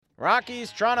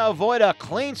Rockies trying to avoid a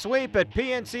clean sweep at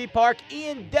PNC Park.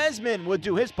 Ian Desmond would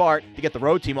do his part to get the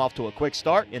road team off to a quick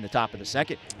start in the top of the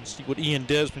second. Let's see what Ian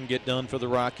Desmond get done for the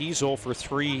Rockies. 0 for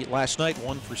 3 last night,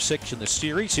 1 for 6 in the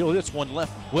series. He'll hit one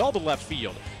left, well to left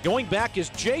field. Going back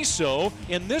is Jaso,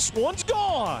 and this one's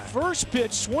gone. First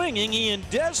pitch swinging, Ian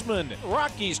Desmond.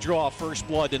 Rockies draw first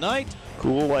blood tonight.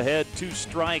 Cool ahead, 2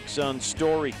 strikes on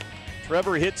Story.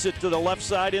 Trevor hits it to the left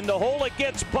side in the hole. It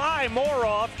gets by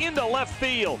Moroff into left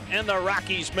field, and the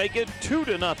Rockies make it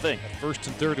 2-0. First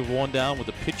and third with 1 down with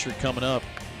the pitcher coming up.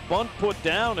 Bunt put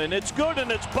down, and it's good,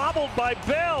 and it's bobbled by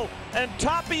Bell, and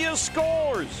Tapia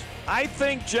scores. I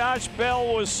think Josh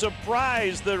Bell was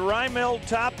surprised that Raimel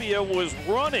Tapia was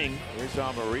running. Here's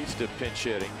Amarista pinch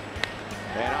hitting,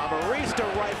 and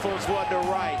Amarista rifles one to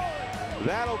right.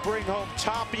 That'll bring home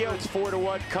Tapia. It's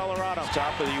 4-1 Colorado.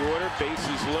 Top of the order,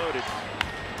 bases loaded.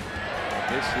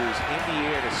 This is in the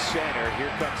air to center. Here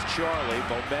comes Charlie.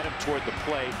 Momentum toward the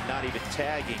plate, not even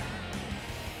tagging.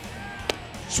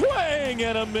 Swing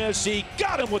and a miss. He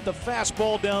got him with the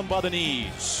fastball down by the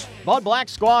knees. Bud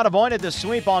Black's squad avoided the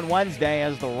sweep on Wednesday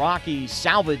as the Rockies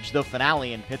salvaged the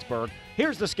finale in Pittsburgh.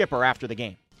 Here's the skipper after the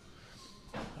game.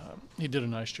 He did a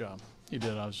nice job. He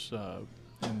did.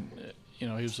 He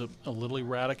was a little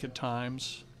erratic at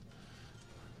times,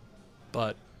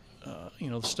 but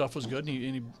the stuff was good,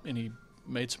 and he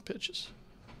made some pitches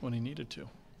when he needed to,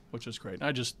 which was great.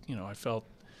 And I felt,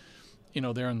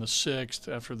 there in the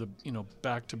 6th after the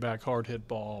back-to-back hard hit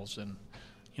balls, and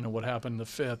what happened in the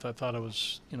 5th. I thought it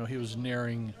was he was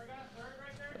nearing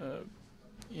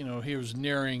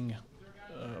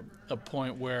a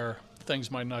point where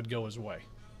things might not go his way,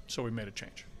 so we made a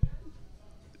change.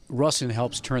 Russin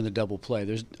helps turn the double play.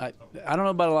 I don't know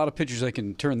about a lot of pitchers that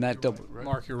can turn that double. Right.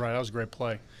 Mark, you're right. That was a great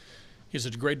play. He's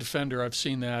a great defender. I've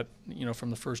seen that,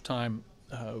 from the first time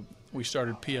we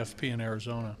started PFP in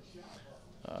Arizona.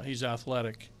 He's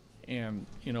athletic, and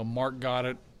Mark got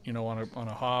it, on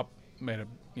a hop, made a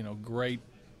great,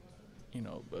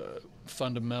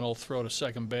 fundamental throw to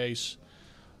second base.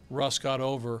 Russ got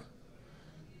over.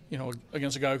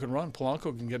 Against a guy who can run.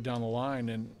 Polanco can get down the line,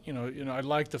 and I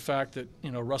like the fact that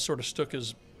Russ sort of stuck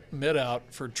his mitt out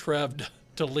for Trev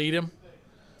to lead him,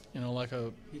 like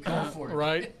a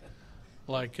right,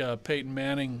 like Peyton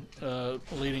Manning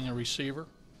leading a receiver,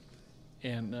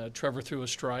 and Trevor threw a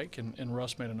strike, and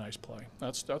Russ made a nice play.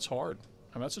 That's hard.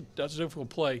 I mean, that's a difficult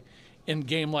play in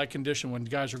game-like condition when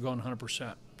guys are going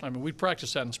 100%. I mean, we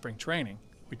practice that in spring training.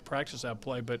 We practice that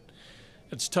play, but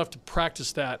it's tough to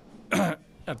practice that.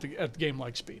 At the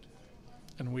game-like speed,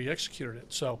 and we executed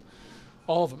it. So,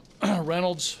 all of them: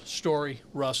 Reynolds, Story,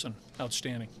 Russin,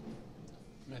 outstanding.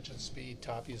 You mentioned speed.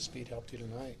 Tapia's speed helped you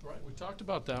tonight. Right, we talked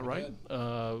about that, right?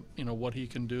 What he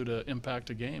can do to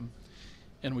impact a game,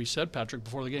 and we said, Patrick,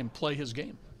 before the game, play his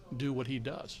game, do what he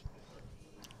does,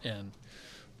 and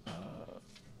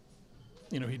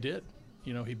he did.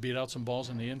 He beat out some balls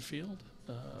in the infield.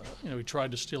 He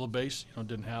tried to steal a base.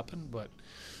 Didn't happen, but.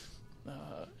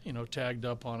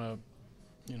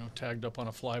 Tagged up on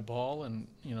a fly ball, and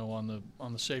on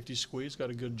the safety squeeze got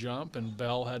a good jump, and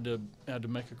Bell had to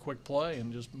make a quick play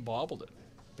and just bobbled it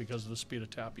because of the speed of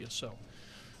Tapia. So,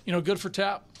 good for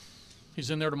Tap.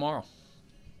 He's in there tomorrow.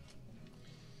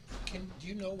 Do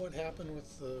you know what happened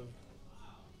with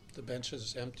the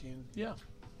benches emptying? Yeah.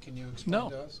 Can you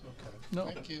explain to us? Okay. No.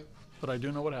 Thank you. But I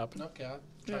do know what happened. Okay. I'm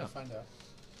trying to find out.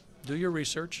 Do your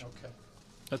research. Okay.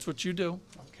 That's what you do.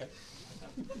 Okay.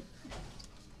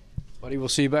 Buddy, we'll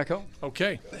see you back home.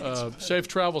 Okay. Safe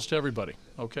travels to everybody.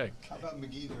 Okay. How about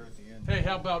McGee there at the end? Hey,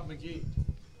 how about McGee?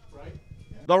 Right?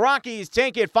 The Rockies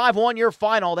take it 5-1 your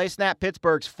final. They snap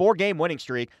Pittsburgh's 4-game winning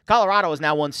streak. Colorado has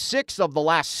now won 6 of the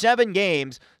last 7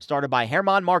 games, started by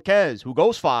German Marquez, who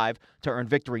goes 5 to earn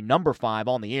victory number 5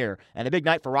 on the year. And a big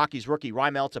night for Rockies rookie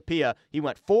Raimel Tapia. He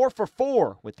went 4 for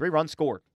 4 with 3 runs scored.